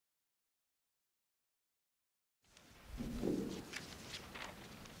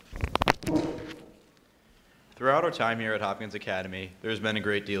Throughout our time here at Hopkins Academy, there has been a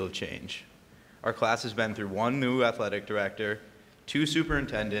great deal of change. Our class has been through one new athletic director, 2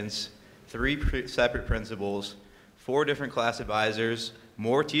 superintendents, 3 separate principals, 4 different class advisors,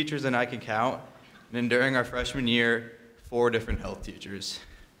 more teachers than I can count, and then during our freshman year, 4 different health teachers.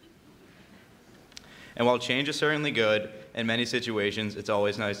 And while change is certainly good, in many situations, it's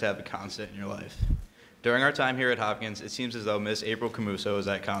always nice to have a constant in your life. During our time here at Hopkins, it seems as though Miss April Camuso is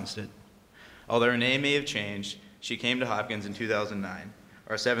that constant. Although her name may have changed, she came to Hopkins in 2009,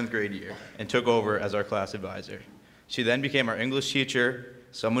 our 7th grade year, and took over as our class advisor. She then became our English teacher,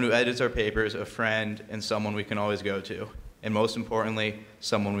 someone who edits our papers, a friend, and someone we can always go to. And most importantly,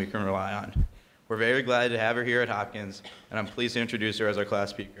 someone we can rely on. We're very glad to have her here at Hopkins, and I'm pleased to introduce her as our class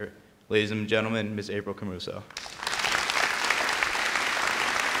speaker. Ladies and gentlemen, Ms. April Camuso.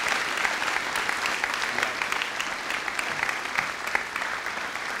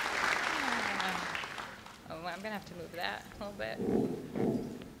 I'm gonna have to move that a little bit.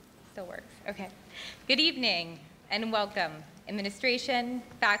 Still works, okay. Good evening and welcome, administration,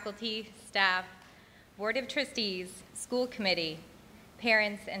 faculty, staff, Board of Trustees, school committee,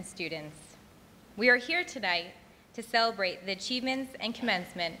 parents, and students. We are here tonight to celebrate the achievements and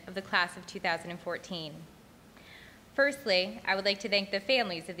commencement of the class of 2014. Firstly, I would like to thank the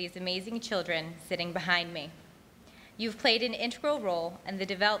families of these amazing children sitting behind me. You've played an integral role in the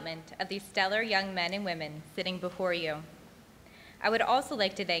development of these stellar young men and women sitting before you. I would also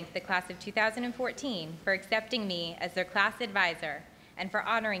like to thank the class of 2014 for accepting me as their class advisor and for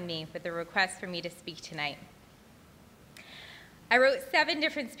honoring me with the request for me to speak tonight. I wrote 7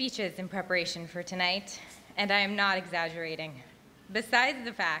 different speeches in preparation for tonight, and I am not exaggerating. Besides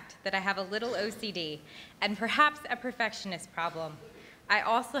the fact that I have a little OCD and perhaps a perfectionist problem, I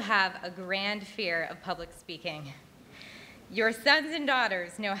also have a grand fear of public speaking. Your sons and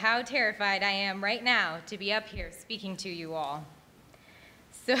daughters know how terrified I am right now to be up here speaking to you all.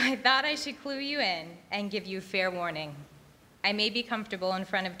 So I thought I should clue you in and give you fair warning. I may be comfortable in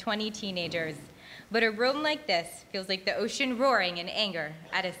front of 20 teenagers, but a room like this feels like the ocean roaring in anger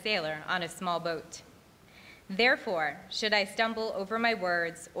at a sailor on a small boat. Therefore, should I stumble over my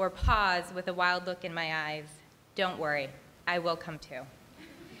words or pause with a wild look in my eyes, don't worry, I will come to.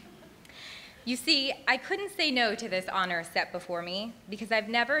 You see, I couldn't say no to this honor set before me because I've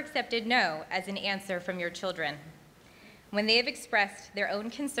never accepted no as an answer from your children. When they have expressed their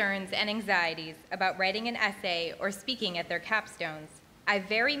own concerns and anxieties about writing an essay or speaking at their capstones, I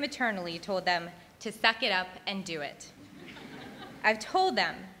very maternally told them to suck it up and do it. I've told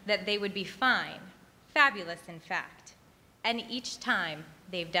them that they would be fine, fabulous in fact, and each time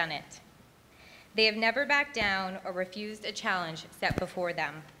they've done it. They have never backed down or refused a challenge set before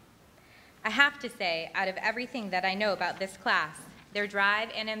them. I have to say, out of everything that I know about this class, their drive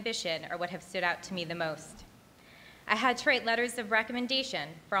and ambition are what have stood out to me the most. I had to write letters of recommendation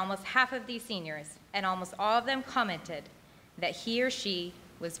for almost half of these seniors, and almost all of them commented that he or she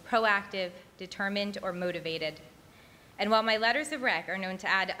was proactive, determined, or motivated. And while my letters of rec are known to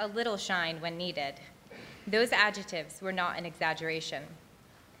add a little shine when needed, those adjectives were not an exaggeration.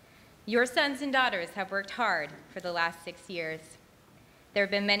 Your sons and daughters have worked hard for the last 6 years. There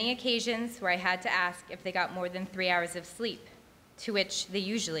have been many occasions where I had to ask if they got more than 3 hours of sleep, to which they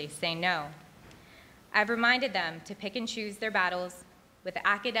usually say no. I've reminded them to pick and choose their battles with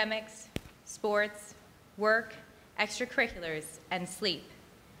academics, sports, work, extracurriculars, and sleep.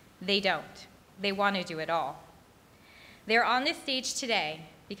 They don't. They want to do it all. They're on this stage today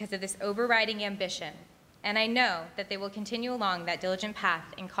because of this overriding ambition, and I know that they will continue along that diligent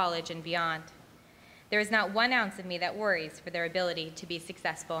path in college and beyond. There is not 1 ounce of me that worries for their ability to be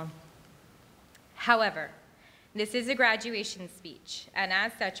successful. However, this is a graduation speech, and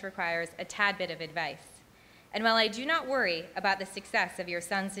as such requires a tad bit of advice. And while I do not worry about the success of your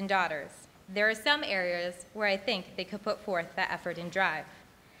sons and daughters, there are some areas where I think they could put forth that effort and drive.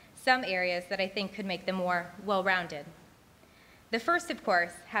 Some areas that I think could make them more well-rounded. The first, of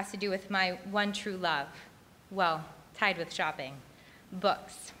course, has to do with my one true love, well, tied with shopping,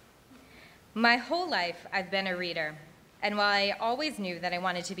 books. My whole life, I've been a reader, and while I always knew that I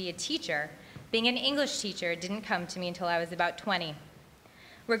wanted to be a teacher, being an English teacher didn't come to me until I was about 20.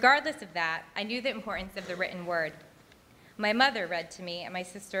 Regardless of that, I knew the importance of the written word. My mother read to me and my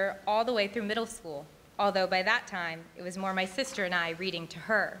sister all the way through middle school, although by that time, it was more my sister and I reading to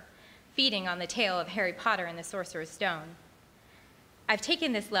her, feeding on the tale of Harry Potter and the Sorcerer's Stone. I've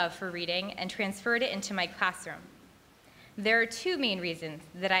taken this love for reading and transferred it into my classroom. There are 2 main reasons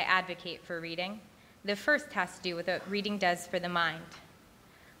that I advocate for reading. The first has to do with what reading does for the mind.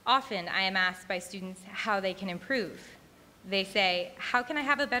 Often I am asked by students how they can improve. They say, how can I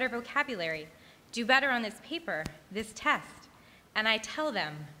have a better vocabulary? do better on this paper, this test, and I tell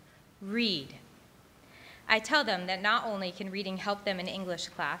them, read. I tell them that not only can reading help them in English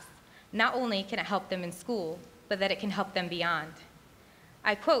class, not only can it help them in school, but that it can help them beyond.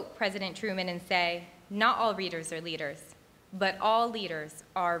 I quote President Truman and say, not all readers are leaders, but all leaders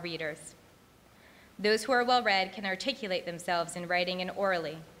are readers. Those who are well-read can articulate themselves in writing and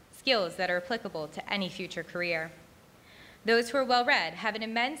orally, skills that are applicable to any future career. Those who are well-read have an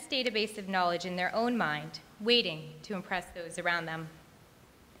immense database of knowledge in their own mind, waiting to impress those around them.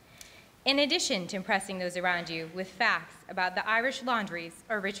 In addition to impressing those around you with facts about the Irish laundries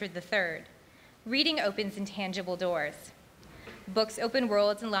or Richard III, reading opens intangible doors. Books open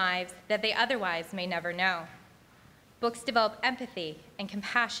worlds and lives that they otherwise may never know. Books develop empathy and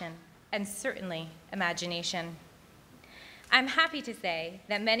compassion, and certainly imagination. I'm happy to say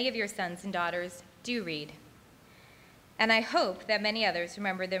that many of your sons and daughters do read. And I hope that many others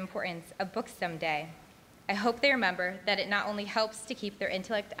remember the importance of books someday. I hope they remember that it not only helps to keep their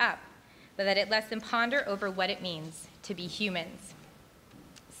intellect up, but that it lets them ponder over what it means to be humans.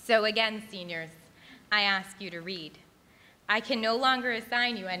 So again, seniors, I ask you to read. I can no longer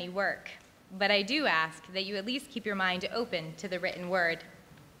assign you any work, but I do ask that you at least keep your mind open to the written word.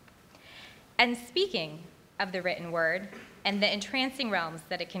 And speaking of the written word and the entrancing realms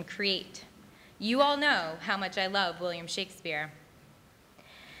that it can create, you all know how much I love William Shakespeare.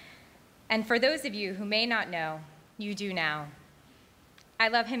 And for those of you who may not know, you do now. I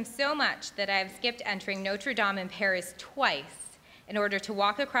love him so much that I have skipped entering Notre Dame in Paris twice in order to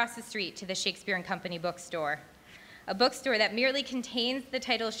walk across the street to the Shakespeare & Company bookstore, a bookstore that merely contains the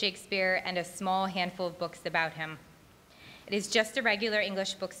title Shakespeare and a small handful of books about him. It is just a regular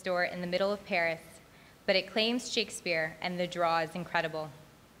English bookstore in the middle of Paris, but it claims Shakespeare, and the draw is incredible.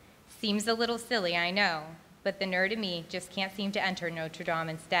 Seems a little silly, I know, but the nerd in me just can't seem to enter Notre Dame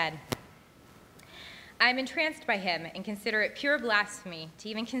instead. I'm entranced by him and consider it pure blasphemy to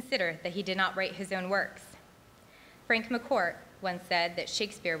even consider that he did not write his own works. Frank McCourt once said that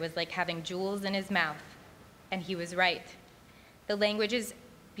Shakespeare was like having jewels in his mouth, and he was right. The language is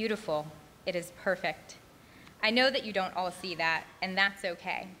beautiful. It is perfect. I know that you don't all see that, and that's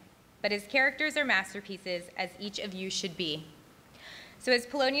okay. But his characters are masterpieces, as each of you should be. So as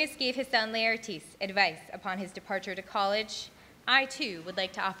Polonius gave his son Laertes advice upon his departure to college, I too would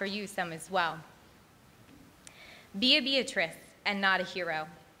like to offer you some as well. Be a Beatrice and not a hero.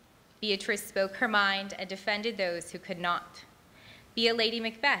 Beatrice spoke her mind and defended those who could not. Be a Lady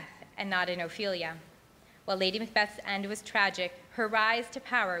Macbeth and not an Ophelia. While Lady Macbeth's end was tragic, her rise to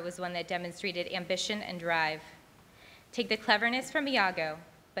power was one that demonstrated ambition and drive. Take the cleverness from Iago,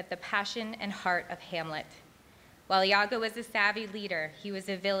 but the passion and heart of Hamlet. While Iago was a savvy leader, he was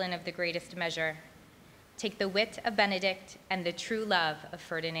a villain of the greatest measure. Take the wit of Benedict and the true love of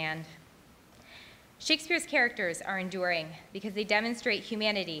Ferdinand. Shakespeare's characters are enduring because they demonstrate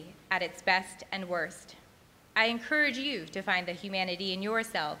humanity at its best and worst. I encourage you to find the humanity in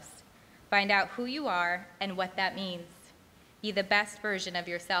yourselves. Find out who you are and what that means. Be the best version of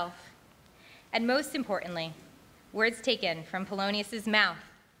yourself. And most importantly, words taken from Polonius's mouth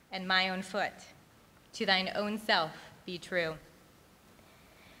and my own foot, to thine own self be true.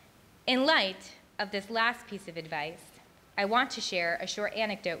 In light of this last piece of advice, I want to share a short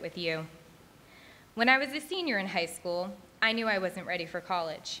anecdote with you. When I was a senior in high school, I knew I wasn't ready for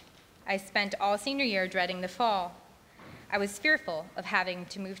college. I spent all senior year dreading the fall. I was fearful of having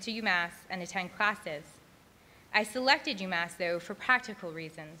to move to UMass and attend classes. I selected UMass, though, for practical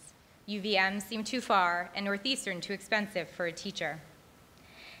reasons. UVM seemed too far and Northeastern too expensive for a teacher.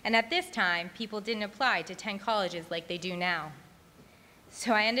 And at this time, people didn't apply to 10 colleges like they do now.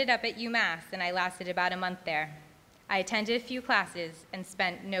 So I ended up at UMass, and I lasted about a month there. I attended a few classes and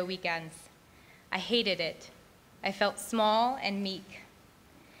spent no weekends. I hated it. I felt small and meek.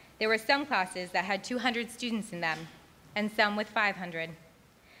 There were some classes that had 200 students in them, and some with 500.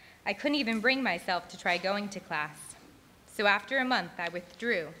 I couldn't even bring myself to try going to class. So after a month, I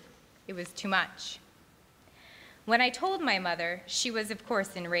withdrew. It was too much. When I told my mother, she was, of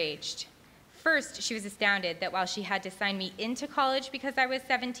course, enraged. First, she was astounded that while she had to sign me into college because I was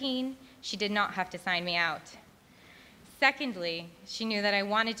 17, she did not have to sign me out. Secondly, she knew that I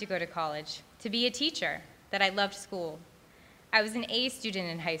wanted to go to college, to be a teacher, that I loved school. I was an A student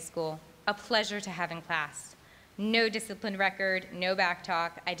in high school, a pleasure to have in class. No discipline record, no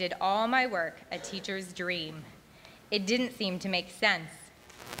backtalk. I did all my work, a teacher's dream. It didn't seem to make sense.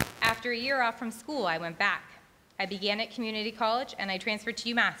 After a year off from school, I went back. I began at community college, and I transferred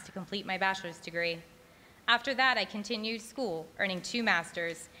to UMass to complete my bachelor's degree. After that, I continued school, earning 2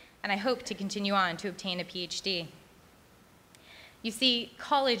 masters, and I hope to continue on to obtain a PhD. You see,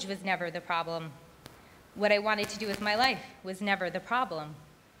 college was never the problem. What I wanted to do with my life was never the problem.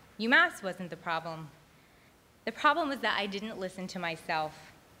 UMass wasn't the problem. The problem was that I didn't listen to myself.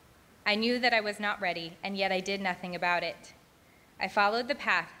 I knew that I was not ready, and yet I did nothing about it. I followed the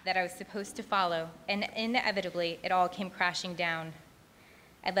path that I was supposed to follow, and inevitably, it all came crashing down.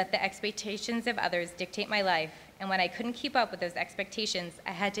 I let the expectations of others dictate my life, and when I couldn't keep up with those expectations,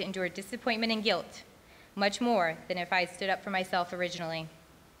 I had to endure disappointment and guilt, much more than if I stood up for myself originally.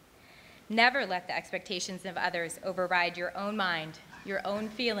 Never let the expectations of others override your own mind, your own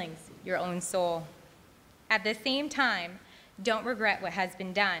feelings, your own soul. At the same time, don't regret what has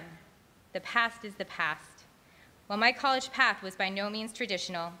been done. The past is the past. While my college path was by no means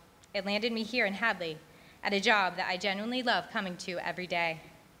traditional, it landed me here in Hadley at a job that I genuinely love coming to every day.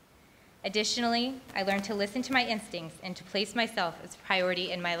 Additionally, I learned to listen to my instincts and to place myself as a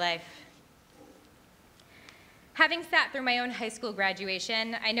priority in my life. Having sat through my own high school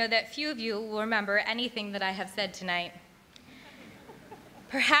graduation, I know that few of you will remember anything that I have said tonight.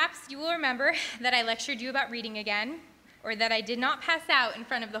 Perhaps you will remember that I lectured you about reading again, or that I did not pass out in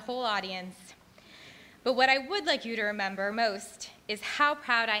front of the whole audience. But what I would like you to remember most is how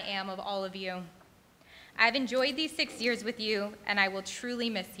proud I am of all of you. I've enjoyed these 6 years with you, and I will truly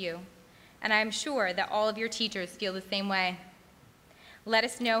miss you. And I'm sure that all of your teachers feel the same way. Let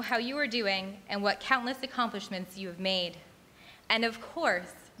us know how you are doing and what countless accomplishments you have made. And of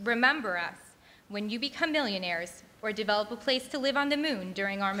course, remember us when you become millionaires or develop a place to live on the moon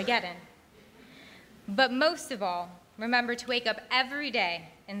during Armageddon. But most of all, remember to wake up every day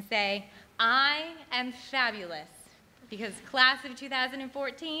and say, I am fabulous, because class of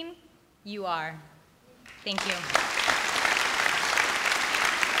 2014, you are. Thank you.